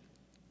above.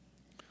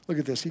 Look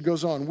at this. He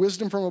goes on.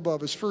 Wisdom from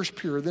above is first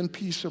pure, then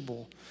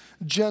peaceable,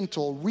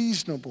 gentle,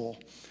 reasonable,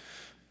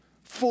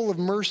 full of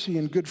mercy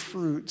and good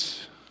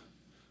fruits,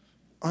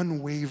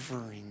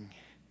 unwavering.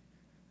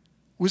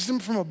 Wisdom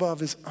from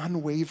above is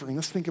unwavering.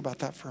 Let's think about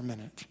that for a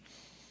minute.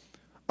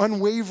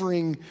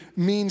 Unwavering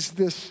means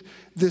this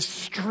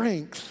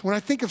strength. When I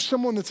think of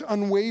someone that's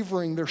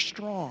unwavering, they're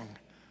strong.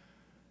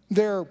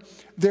 They're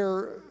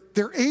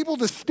able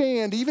to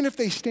stand even if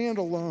they stand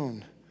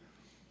alone.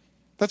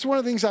 That's one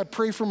of the things I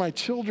pray for my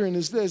children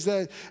is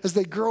that as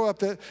they grow up,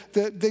 that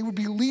they would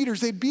be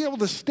leaders. They'd be able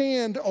to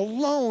stand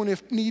alone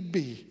if need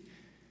be,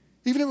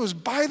 even if it was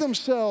by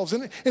themselves.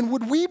 And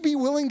would we be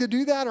willing to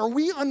do that? Are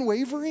we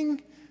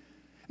unwavering?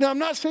 Now, I'm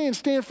not saying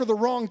stand for the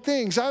wrong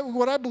things.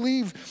 What I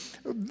believe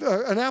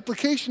an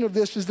application of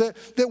this is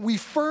that we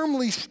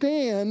firmly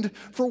stand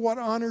for what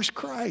honors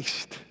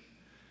Christ.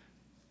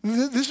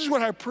 This is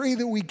what I pray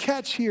that we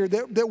catch here,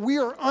 that we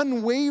are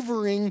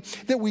unwavering,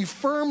 that we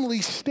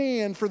firmly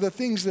stand for the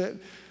things that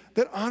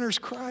honors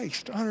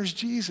Christ, honors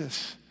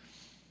Jesus.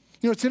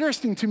 You know, it's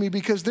interesting to me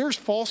because there's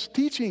false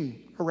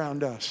teaching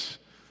around us.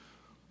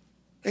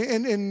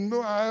 And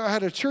I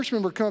had a church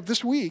member come up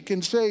this week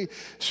and say,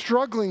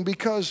 struggling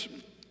because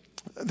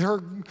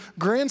her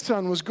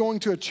grandson was going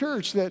to a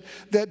church that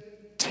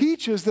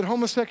teaches that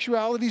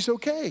homosexuality is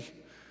okay.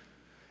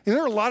 And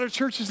there are a lot of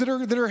churches that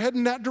are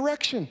heading that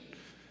direction.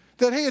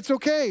 That, hey, it's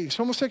okay.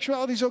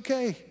 Homosexuality is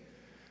okay.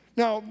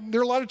 Now,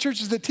 there are a lot of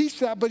churches that teach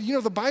that, but you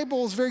know, the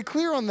Bible is very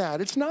clear on that.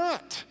 It's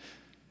not.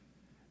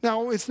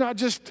 Now, it's not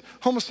just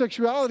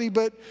homosexuality,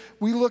 but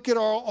we look at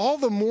all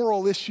the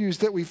moral issues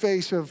that we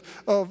face of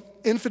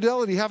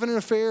infidelity, having an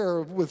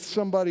affair with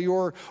somebody,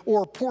 or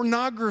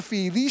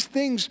pornography. These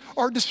things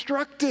are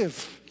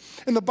destructive.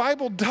 And the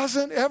Bible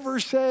doesn't ever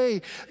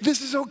say,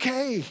 this is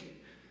okay.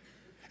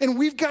 And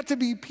we've got to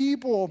be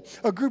people,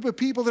 a group of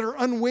people that are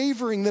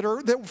unwavering,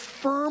 that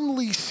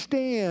firmly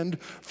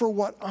stand for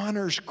what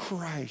honors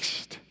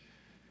Christ.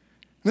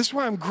 And this is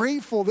why I'm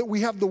grateful that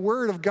we have the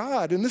Word of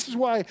God. And this is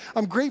why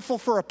I'm grateful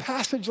for a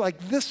passage like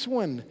this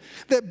one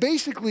that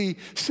basically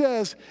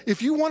says,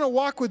 if you want to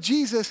walk with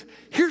Jesus,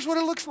 here's what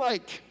it looks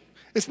like.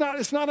 It's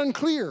not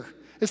unclear.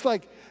 It's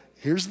like,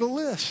 here's the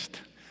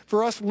list.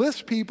 For us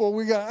list people,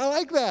 I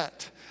like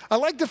that. I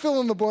like to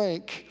fill in the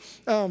blank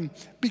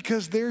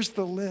because there's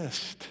the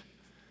list.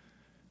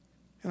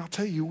 And I'll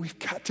tell you, we've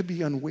got to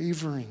be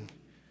unwavering.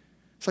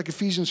 It's like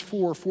Ephesians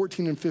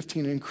 4:14 and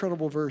 15, an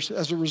incredible verse.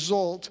 As a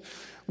result,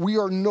 we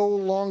are no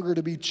longer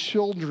to be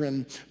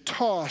children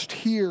tossed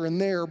here and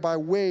there by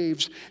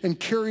waves and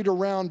carried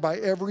around by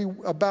every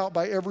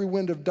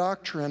wind of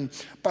doctrine,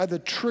 by the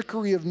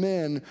trickery of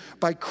men,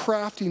 by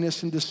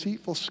craftiness and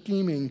deceitful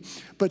scheming.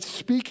 But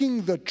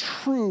speaking the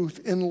truth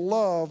in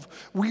love,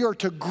 we are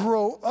to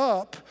grow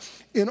up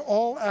in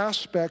all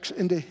aspects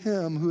into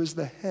Him who is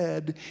the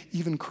head,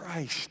 even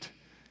Christ.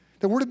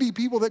 That we're to be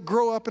people that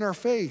grow up in our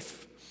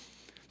faith.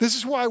 This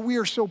is why we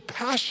are so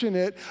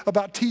passionate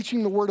about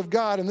teaching the Word of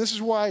God. And this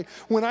is why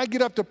when I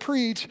get up to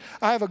preach,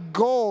 I have a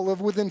goal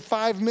of within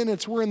 5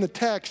 minutes, we're in the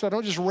text. I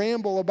don't just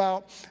ramble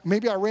about,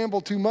 maybe I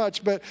ramble too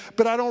much, but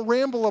I don't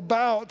ramble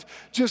about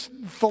just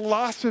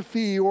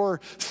philosophy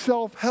or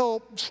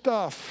self-help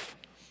stuff.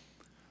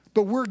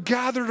 But we're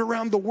gathered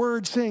around the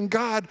Word saying,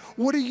 God,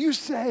 what do you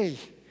say?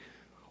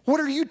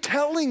 What are you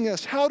telling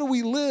us? How do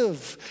we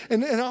live?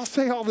 And I'll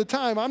say all the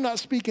time, I'm not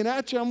speaking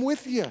at you, I'm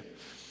with you.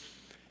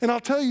 And I'll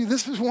tell you,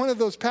 this is one of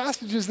those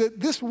passages that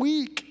this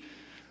week,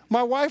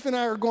 my wife and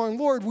I are going,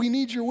 Lord, we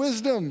need your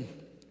wisdom.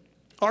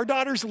 Our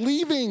daughter's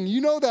leaving. You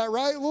know that,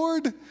 right,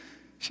 Lord?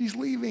 She's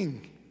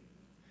leaving.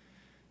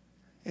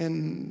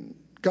 And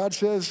God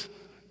says,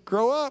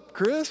 grow up,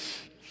 Chris.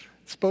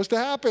 It's supposed to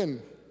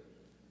happen.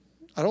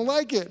 I don't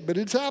like it, but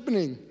it's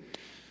happening.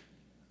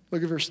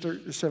 Look at verse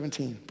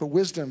 17. But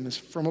wisdom is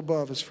from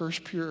above, is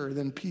first pure,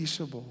 then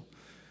peaceable,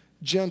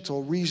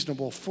 gentle,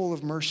 reasonable, full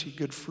of mercy,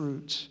 good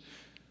fruits,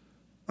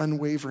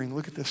 unwavering.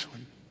 Look at this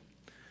one.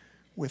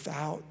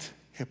 Without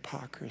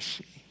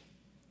hypocrisy.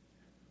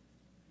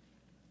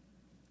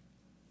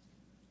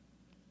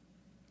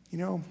 You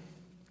know,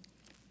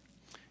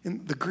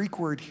 in the Greek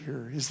word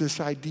here is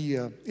this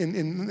idea.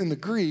 In the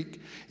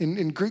Greek,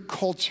 in Greek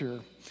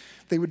culture,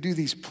 they would do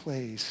these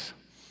plays.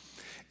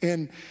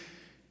 And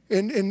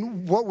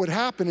what would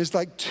happen is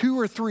like 2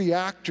 or 3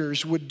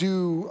 actors would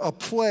do a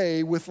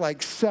play with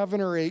like 7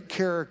 or 8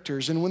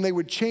 characters. And when they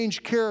would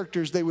change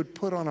characters, they would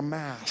put on a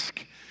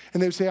mask.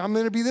 And they would say, I'm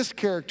going to be this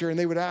character, and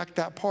they would act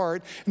that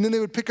part. And then they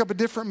would pick up a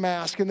different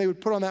mask, and they would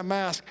put on that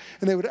mask,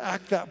 and they would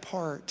act that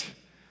part.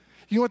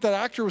 You know what that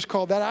actor was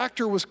called? That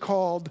actor was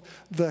called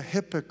the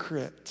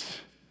hypocrite.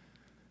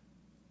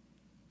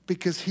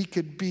 Because he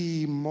could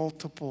be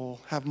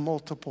have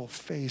multiple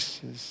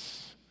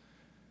faces.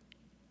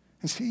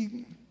 And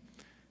see,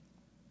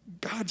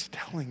 God's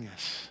telling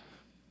us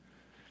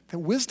that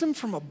wisdom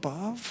from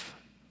above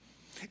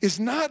is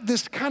not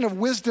this kind of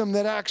wisdom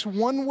that acts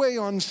one way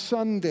on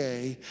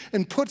Sunday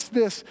and puts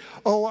this,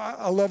 oh,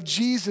 I love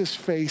Jesus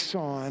face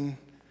on,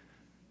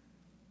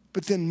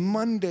 but then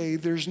Monday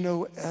there's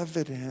no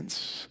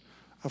evidence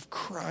of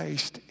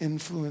Christ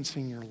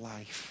influencing your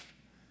life.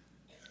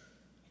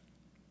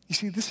 You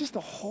see, this is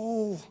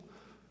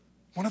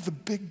one of the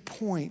big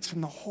points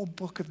in the whole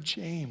book of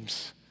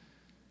James.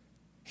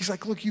 He's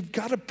like, look, you've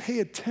got to pay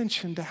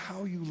attention to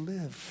how you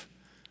live.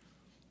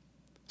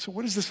 So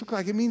what does this look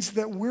like? It means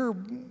that we're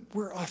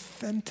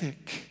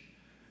authentic.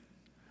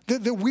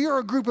 That we are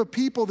a group of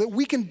people that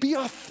we can be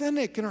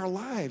authentic in our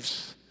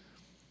lives.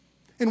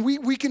 And we're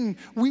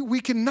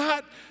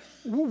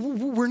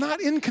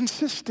not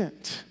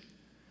inconsistent.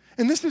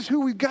 And this is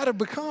who we've got to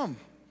become.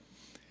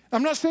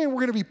 I'm not saying we're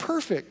going to be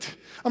perfect.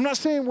 I'm not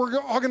saying we're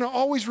all going to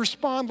always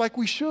respond like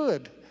we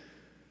should.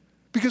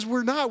 Because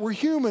we're not. We're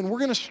human. We're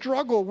going to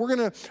struggle. We're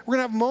going to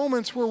have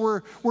moments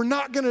where we're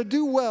not going to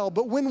do well.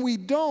 But when we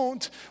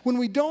don't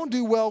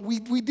do well, we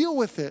deal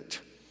with it.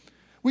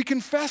 We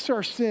confess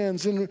our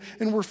sins, and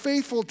we're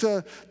faithful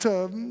to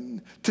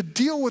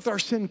deal with our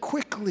sin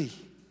quickly.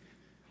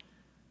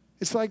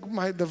 It's like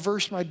the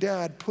verse my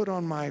dad put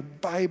on my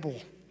Bible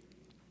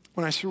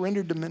when I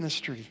surrendered to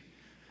ministry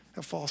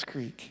at Falls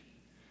Creek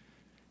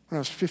when I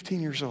was 15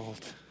 years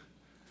old.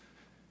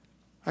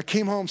 I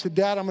came home and said,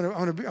 Dad,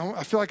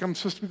 I feel like I'm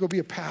supposed to go be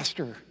a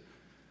pastor.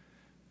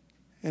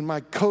 And my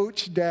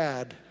coach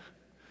dad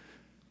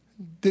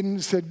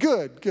said,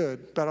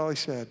 good, about all he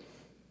said.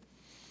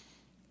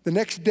 The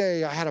next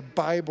day, I had a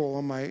Bible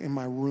in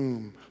my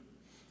room.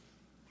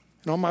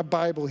 And on my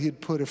Bible, he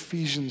had put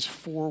Ephesians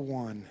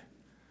 4:1.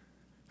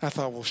 I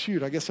thought, well,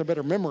 shoot, I guess I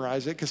better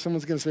memorize it because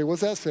someone's going to say,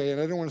 what's that say?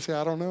 And I didn't want to say,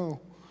 I don't know.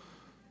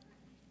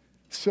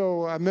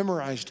 So I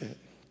memorized it.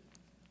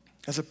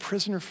 As a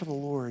prisoner for the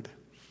Lord,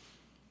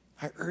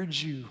 I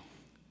urge you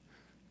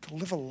to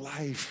live a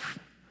life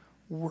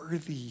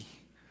worthy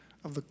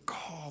of the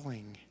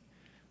calling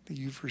that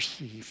you've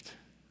received.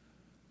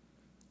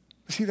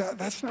 See,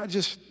 that's not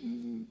just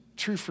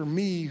true for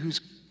me who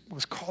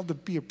was called to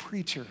be a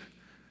preacher.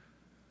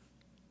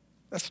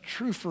 That's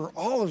true for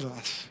all of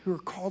us who are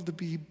called to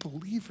be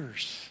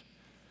believers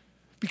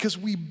because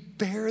we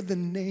bear the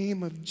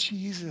name of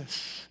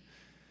Jesus.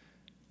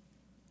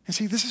 And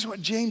see, this is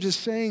what James is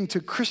saying to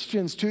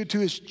Christians, to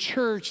his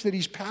church that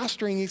he's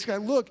pastoring. He's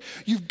like, look,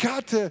 you've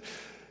got to,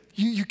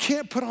 you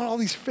can't put on all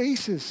these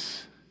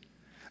faces.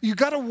 You've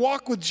got to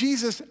walk with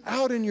Jesus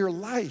out in your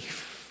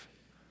life.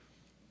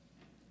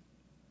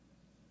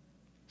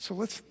 So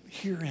let's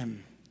hear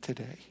him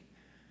today.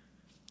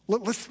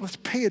 Let's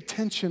pay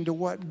attention to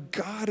what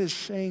God is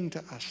saying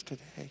to us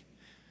today.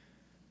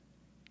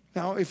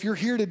 Now, if you're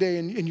here today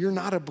and you're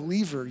not a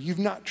believer, you've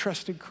not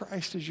trusted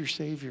Christ as your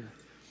Savior,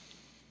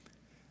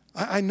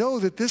 I know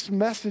that this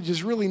message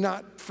is really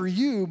not for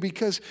you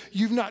because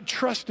you've not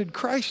trusted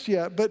Christ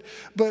yet,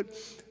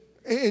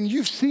 and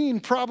you've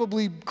seen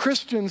probably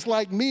Christians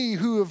like me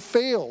who have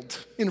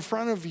failed in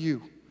front of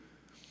you.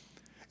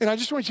 And I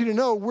just want you to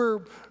know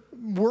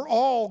we're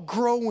all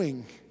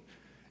growing.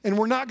 And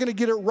we're not going to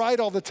get it right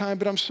all the time,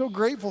 but I'm so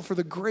grateful for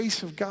the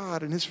grace of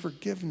God and his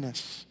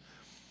forgiveness.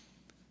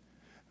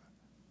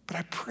 But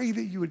I pray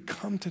that you would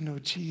come to know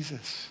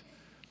Jesus.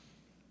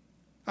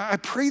 I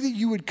pray that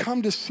you would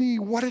come to see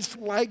what it's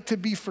like to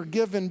be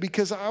forgiven,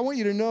 because I want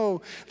you to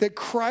know that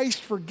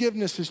Christ's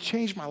forgiveness has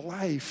changed my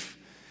life.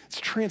 It's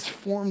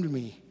transformed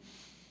me.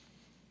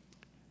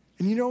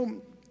 And you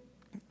know,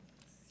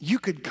 you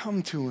could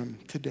come to him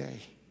today.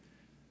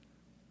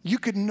 You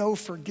could know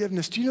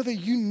forgiveness. Do you know that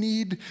you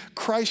need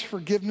Christ's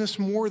forgiveness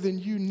more than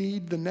you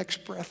need the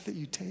next breath that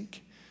you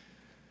take?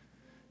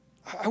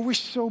 I wish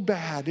so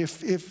bad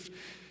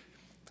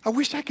I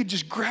wish I could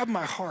just grab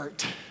my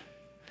heart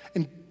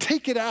and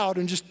take it out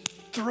and just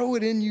throw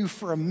it in you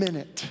for a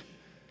minute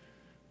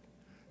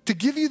to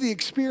give you the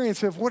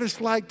experience of what it's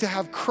like to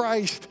have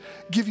Christ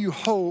give you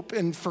hope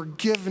and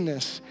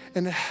forgiveness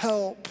and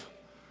help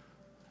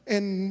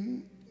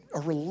and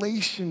a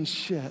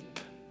relationship.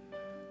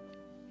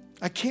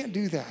 I can't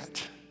do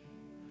that,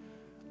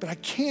 but I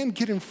can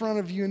get in front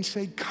of you and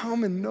say,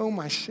 come and know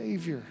my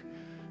Savior.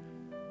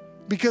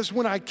 Because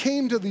when I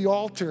came to the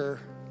altar,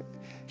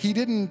 he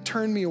didn't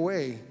turn me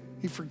away.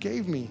 He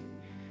forgave me.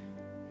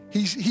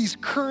 He's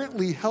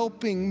currently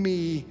helping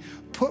me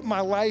put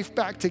my life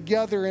back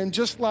together. And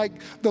just like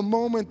the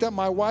moment that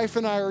my wife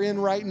and I are in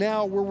right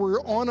now, where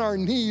we're on our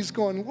knees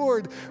going,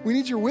 Lord, we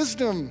need your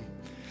wisdom.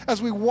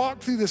 As we walk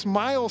through this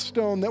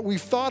milestone that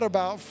we've thought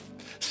about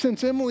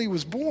since Emily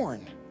was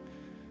born.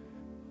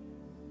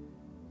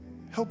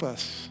 Help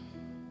us.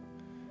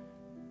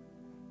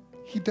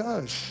 He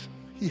does.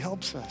 He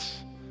helps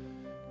us.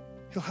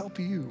 He'll help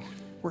you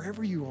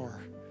wherever you are.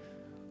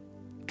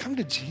 Come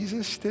to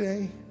Jesus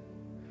today.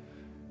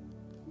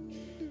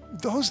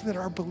 Those that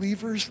are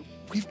believers,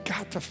 we've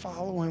got to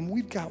follow him.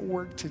 We've got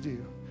work to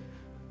do.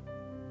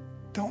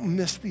 Don't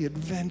miss the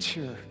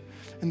adventure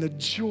and the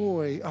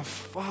joy of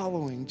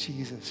following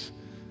Jesus.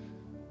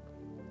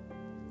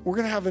 We're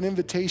going to have an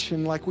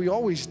invitation like we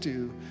always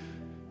do,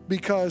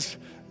 because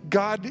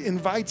God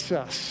invites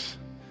us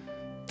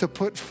to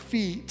put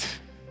feet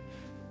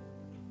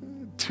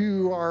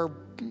to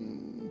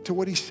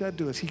what he said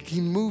to us.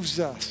 He moves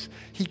us.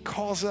 He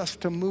calls us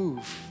to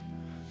move.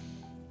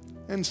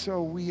 And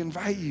so we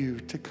invite you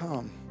to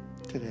come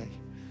today.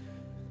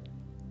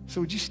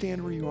 So would you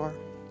stand where you are?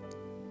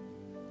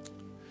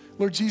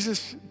 Lord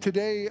Jesus,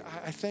 today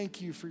I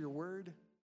thank you for your word.